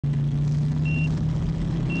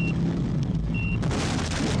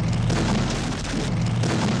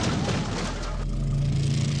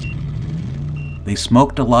They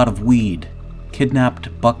smoked a lot of weed,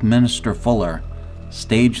 kidnapped Buckminster Fuller,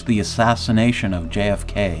 staged the assassination of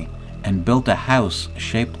JFK, and built a house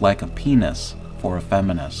shaped like a penis for a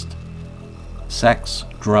feminist. Sex,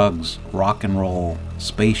 drugs, rock and roll,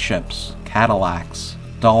 spaceships, Cadillacs,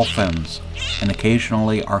 Dolphins, and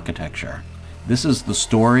occasionally architecture. This is the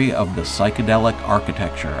story of the psychedelic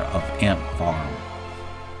architecture of Ant Farm.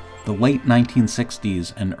 The late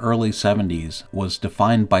 1960s and early 70s was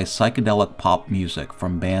defined by psychedelic pop music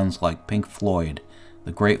from bands like Pink Floyd,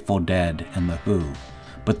 The Grateful Dead, and The Who,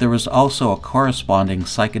 but there was also a corresponding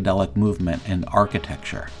psychedelic movement in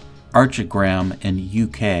architecture. Archigram in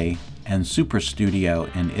UK and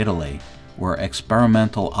Superstudio in Italy were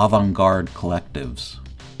experimental avant-garde collectives.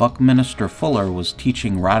 Buckminster Fuller was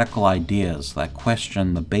teaching radical ideas that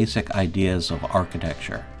questioned the basic ideas of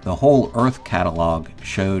architecture. The whole Earth catalog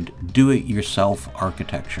showed do-it-yourself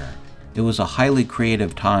architecture. It was a highly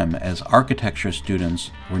creative time as architecture students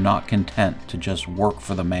were not content to just work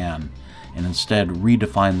for the man and instead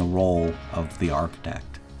redefine the role of the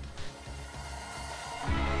architect.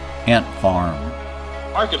 Ant Farm.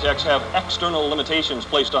 Architects have external limitations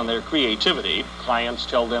placed on their creativity. Clients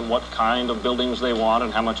tell them what kind of buildings they want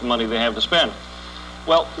and how much money they have to spend.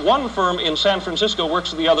 Well, one firm in San Francisco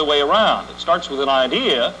works the other way around. It starts with an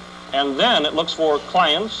idea, and then it looks for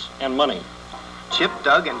clients and money. Chip,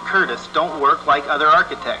 Doug, and Curtis don't work like other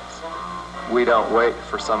architects. We don't wait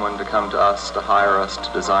for someone to come to us to hire us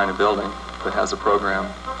to design a building that has a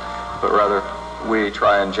program, but rather we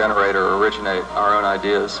try and generate or originate our own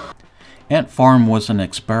ideas. Ant Farm was an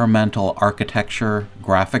experimental architecture,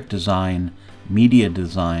 graphic design, media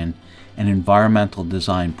design, and environmental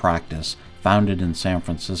design practice founded in San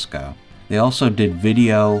Francisco. They also did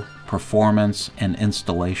video, performance, and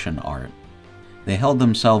installation art. They held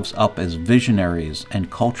themselves up as visionaries and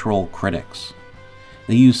cultural critics.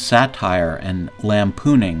 They used satire and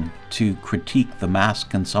lampooning to critique the mass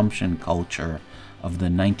consumption culture of the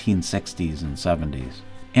 1960s and 70s.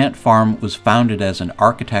 Ant Farm was founded as an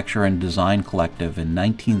architecture and design collective in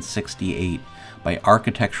 1968 by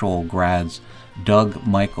architectural grads Doug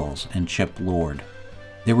Michaels and Chip Lord.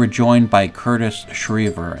 They were joined by Curtis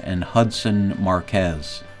Shriver and Hudson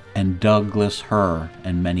Marquez, and Douglas Herr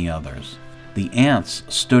and many others. The Ants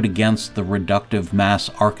stood against the reductive mass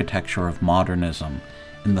architecture of modernism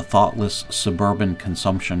and the thoughtless suburban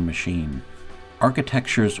consumption machine.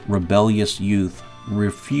 Architecture's rebellious youth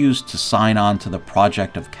refused to sign on to the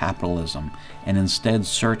project of capitalism and instead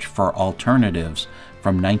searched for alternatives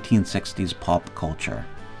from 1960s pop culture.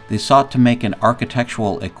 They sought to make an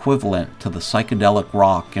architectural equivalent to the psychedelic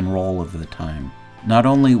rock and roll of the time. Not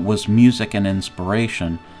only was music an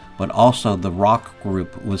inspiration, but also the rock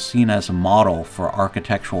group was seen as a model for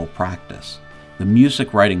architectural practice. The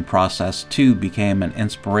music writing process, too, became an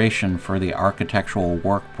inspiration for the architectural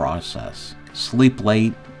work process. Sleep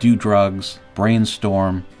late, do drugs,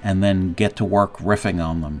 brainstorm, and then get to work riffing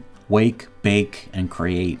on them. Wake, bake, and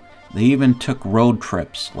create. They even took road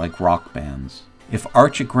trips like rock bands. If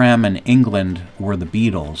Archigram in England were the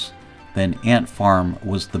Beatles, then Ant Farm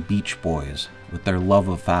was the Beach Boys with their love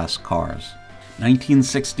of fast cars.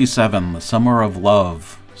 1967, the Summer of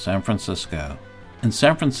Love, San Francisco. In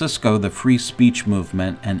San Francisco, the free speech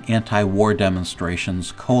movement and anti-war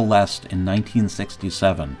demonstrations coalesced in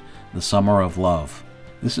 1967, the Summer of Love.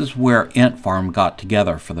 This is where Ant Farm got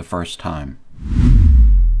together for the first time.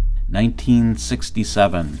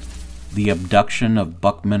 1967, the abduction of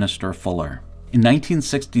Buckminster Fuller. In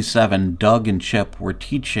 1967, Doug and Chip were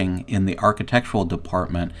teaching in the architectural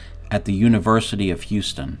department at the University of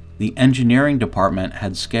Houston. The engineering department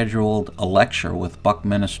had scheduled a lecture with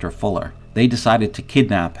Buckminster Fuller. They decided to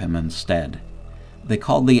kidnap him instead. They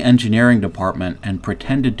called the engineering department and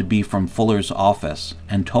pretended to be from Fuller's office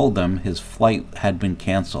and told them his flight had been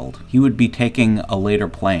canceled. He would be taking a later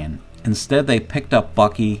plane. Instead, they picked up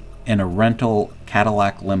Bucky in a rental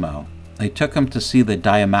Cadillac limo. They took him to see the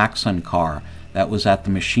Diamaxon car that was at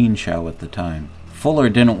the machine show at the time. Fuller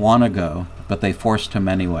didn't want to go, but they forced him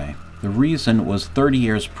anyway. The reason was 30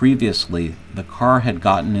 years previously, the car had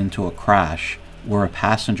gotten into a crash where a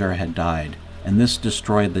passenger had died, and this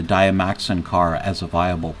destroyed the Diamaxon car as a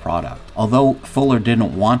viable product. Although Fuller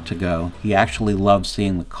didn't want to go, he actually loved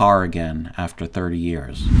seeing the car again after 30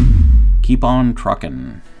 years. Keep on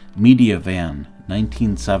truckin'. Media van,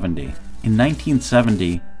 1970. In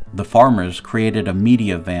 1970, the Farmers created a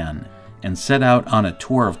media van and set out on a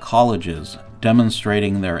tour of colleges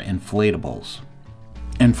demonstrating their inflatables.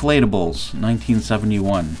 Inflatables,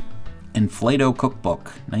 1971. Inflato Cookbook,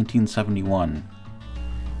 1971.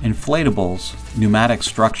 Inflatables, pneumatic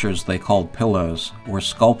structures they called pillows, were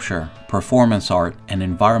sculpture, performance art, and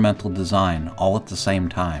environmental design all at the same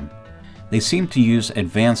time. They seemed to use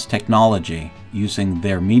advanced technology, using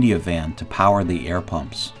their media van to power the air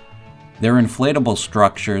pumps. Their inflatable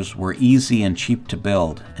structures were easy and cheap to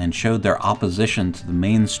build and showed their opposition to the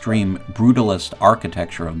mainstream brutalist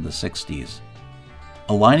architecture of the 60s.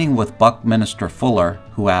 Aligning with Buckminster Fuller,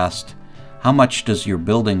 who asked, "How much does your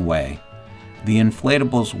building weigh?" the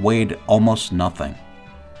inflatables weighed almost nothing.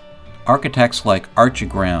 Architects like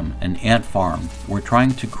Archigram and Ant Farm were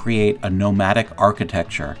trying to create a nomadic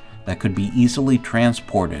architecture that could be easily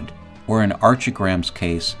transported, or in Archigram's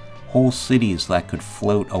case, whole cities that could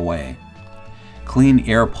float away. Clean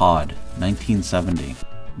Air Pod, 1970.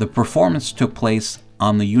 The performance took place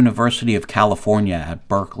on the University of California at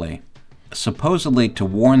Berkeley. Supposedly to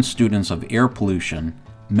warn students of air pollution,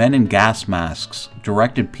 men in gas masks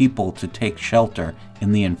directed people to take shelter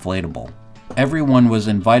in the inflatable. Everyone was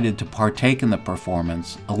invited to partake in the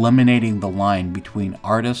performance, eliminating the line between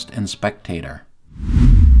artist and spectator.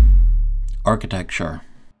 Architecture.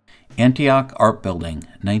 Antioch Art Building,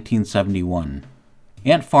 1971.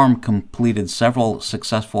 Ant Farm completed several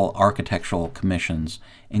successful architectural commissions,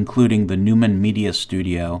 including the Newman Media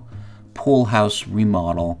Studio, Pool House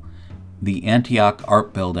remodel, the Antioch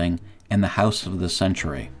Art Building, and the House of the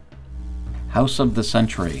Century. House of the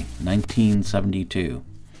Century, 1972.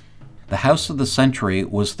 The House of the Century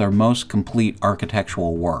was their most complete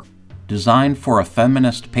architectural work. Designed for a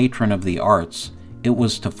feminist patron of the arts, it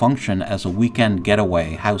was to function as a weekend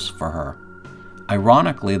getaway house for her.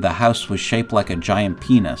 Ironically, the house was shaped like a giant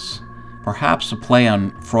penis, perhaps a play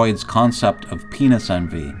on Freud's concept of penis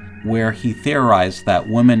envy, where he theorized that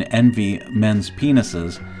women envy men's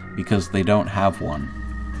penises because they don't have one.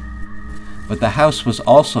 But the house was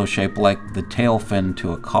also shaped like the tail fin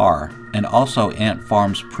to a car, and also Ant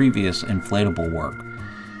Farm's previous inflatable work.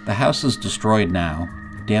 The house is destroyed now,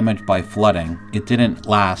 damaged by flooding. It didn't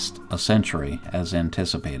last a century as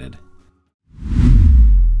anticipated.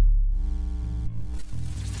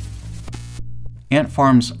 Ant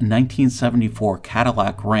Farm's 1974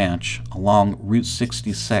 Cadillac Ranch along Route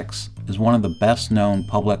 66 is one of the best-known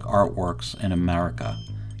public artworks in America.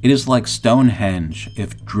 It is like Stonehenge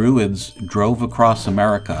if druids drove across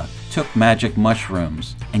America, took magic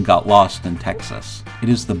mushrooms, and got lost in Texas. It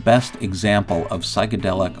is the best example of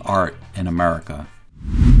psychedelic art in America.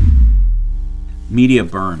 Media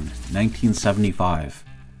Burn, 1975.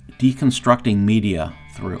 Deconstructing media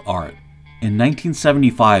through art. In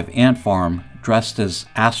 1975, Ant Farm, dressed as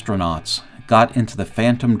astronauts, got into the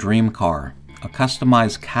Phantom Dream Car, a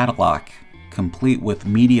customized Cadillac complete with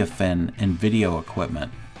media fin and video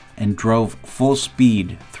equipment, and drove full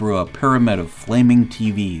speed through a pyramid of flaming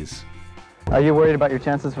TVs. Are you worried about your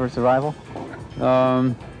chances for survival?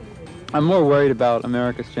 I'm more worried about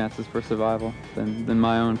America's chances for survival than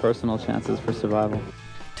my own personal chances for survival.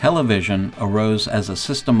 Television arose as a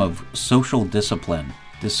system of social discipline,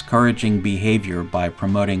 discouraging behavior by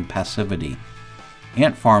promoting passivity.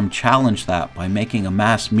 Ant Farm challenged that by making a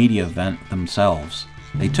mass media event themselves.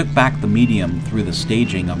 They took back the medium through the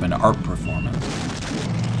staging of an art performance.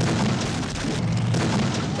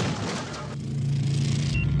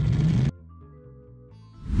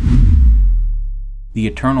 The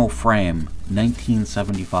Eternal Frame,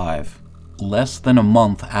 1975. Less than a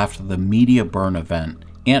month after the Media Burn event,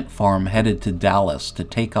 Ant Farm headed to Dallas to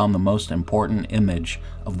take on the most important image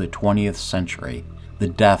of the 20th century, the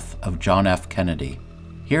death of John F. Kennedy.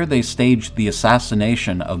 Here they staged the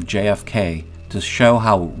assassination of JFK to show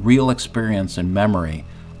how real experience and memory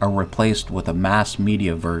are replaced with a mass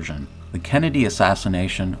media version. The Kennedy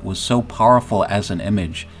assassination was so powerful as an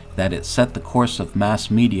image that it set the course of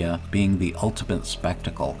mass media being the ultimate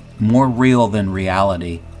spectacle. More real than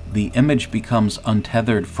reality, the image becomes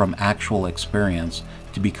untethered from actual experience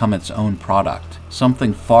to become its own product,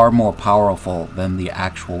 something far more powerful than the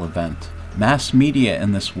actual event. Mass media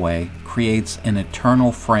in this way creates an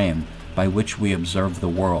eternal frame by which we observe the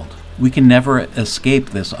world. We can never escape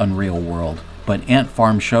this unreal world, but Ant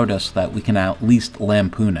Farm showed us that we can at least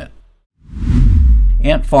lampoon it.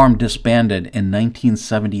 Ant Farm disbanded in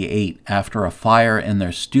 1978 after a fire in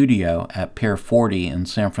their studio at Pier 40 in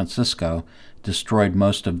San Francisco destroyed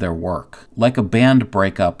most of their work. Like a band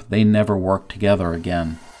breakup, they never worked together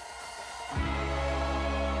again.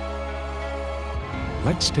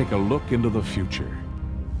 Let's take a look into the future.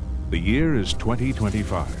 The year is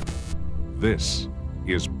 2025. This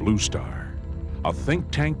is Blue Star, a think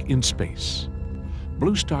tank in space.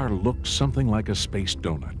 Blue Star looks something like a space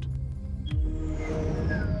donut.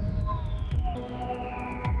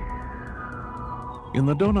 In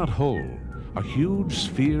the donut hole, a huge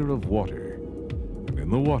sphere of water, and in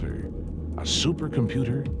the water, a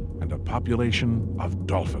supercomputer and a population of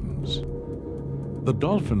dolphins. The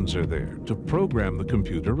dolphins are there to program the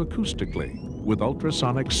computer acoustically with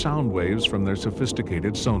ultrasonic sound waves from their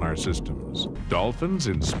sophisticated sonar systems. Dolphins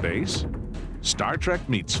in space? Star Trek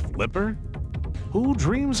meets Flipper? Who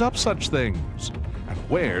dreams up such things? And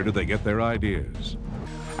where do they get their ideas?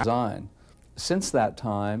 Design. Since that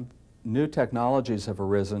time, new technologies have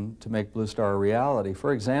arisen to make Blue Star a reality.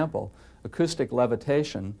 For example, acoustic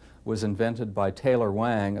levitation was invented by Taylor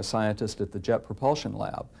Wang, a scientist at the Jet Propulsion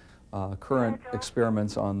Lab. Current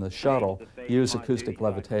experiments on the shuttle use acoustic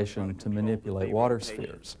levitation to manipulate water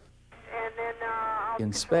spheres.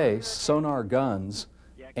 In space, sonar guns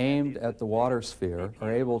aimed at the water sphere are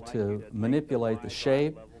able to manipulate the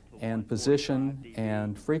shape and position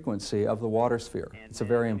and frequency of the water sphere. It's a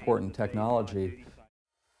very important technology.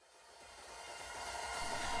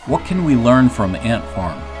 What can we learn from Ant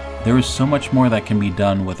Farm? There is so much more that can be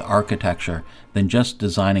done with architecture than just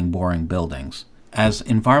designing boring buildings. As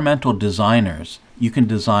environmental designers, you can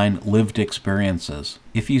design lived experiences.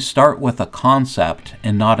 If you start with a concept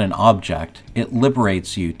and not an object, it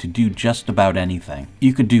liberates you to do just about anything.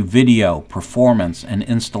 You could do video, performance, and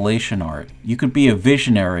installation art. You could be a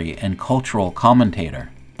visionary and cultural commentator.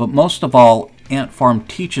 But most of all, Ant Farm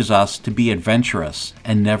teaches us to be adventurous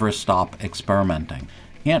and never stop experimenting.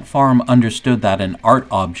 Ant Farm understood that an art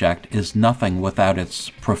object is nothing without its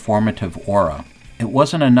performative aura. It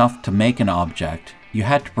wasn't enough to make an object, you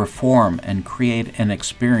had to perform and create an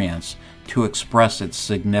experience to express its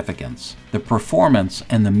significance. The performance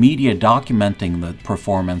and the media documenting the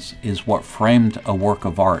performance is what framed a work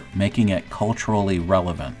of art, making it culturally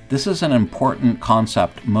relevant. This is an important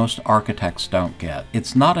concept most architects don't get.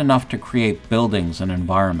 It's not enough to create buildings and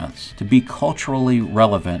environments. To be culturally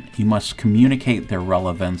relevant, you must communicate their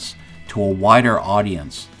relevance to a wider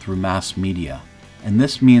audience through mass media. And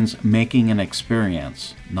this means making an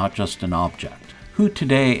experience, not just an object. Who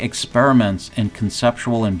today experiments in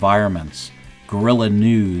conceptual environments, guerrilla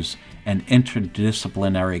news, and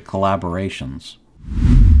interdisciplinary collaborations?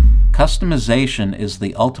 Customization is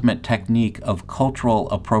the ultimate technique of cultural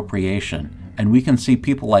appropriation, and we can see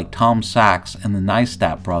people like Tom Sachs and the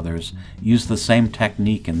Neistat brothers use the same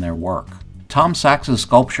technique in their work. Tom Sachs's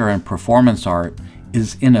sculpture and performance art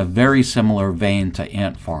is in a very similar vein to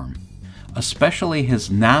Ant Farm. Especially his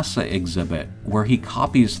NASA exhibit, where he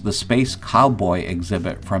copies the Space Cowboy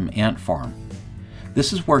exhibit from Ant Farm.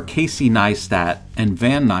 This is where Casey Neistat and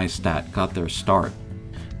Van Neistat got their start.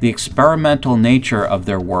 The experimental nature of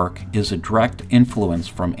their work is a direct influence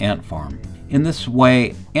from Ant Farm. In this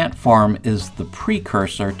way, Ant Farm is the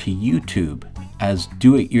precursor to YouTube as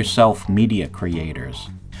do-it-yourself media creators.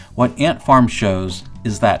 What Ant Farm shows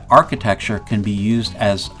is that architecture can be used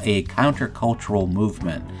as a countercultural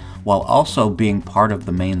movement while also being part of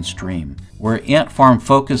the mainstream. Where Ant Farm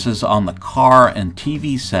focuses on the car and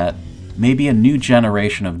TV set, maybe a new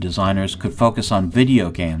generation of designers could focus on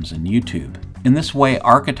video games and YouTube. In this way,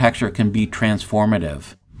 architecture can be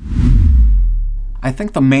transformative. I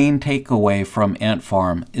think the main takeaway from Ant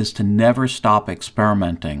Farm is to never stop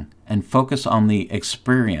experimenting and focus on the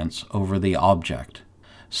experience over the object.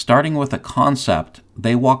 Starting with a concept,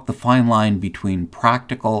 they walk the fine line between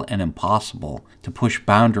practical and impossible to push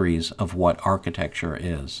boundaries of what architecture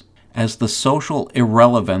is. As the social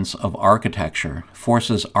irrelevance of architecture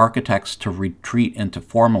forces architects to retreat into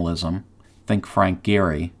formalism, think Frank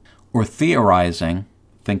Gehry, or theorizing,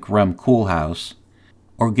 think Rem Koolhaas,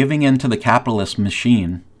 or giving in to the capitalist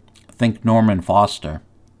machine, think Norman Foster,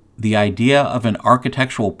 the idea of an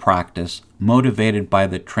architectural practice motivated by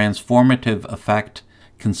the transformative effect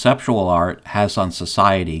conceptual art has on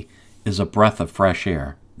society is a breath of fresh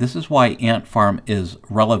air. This is why Ant Farm is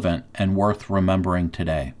relevant and worth remembering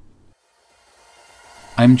today.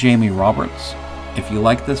 I'm Jamie Roberts. If you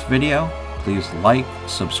like this video, please like,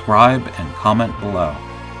 subscribe, and comment below.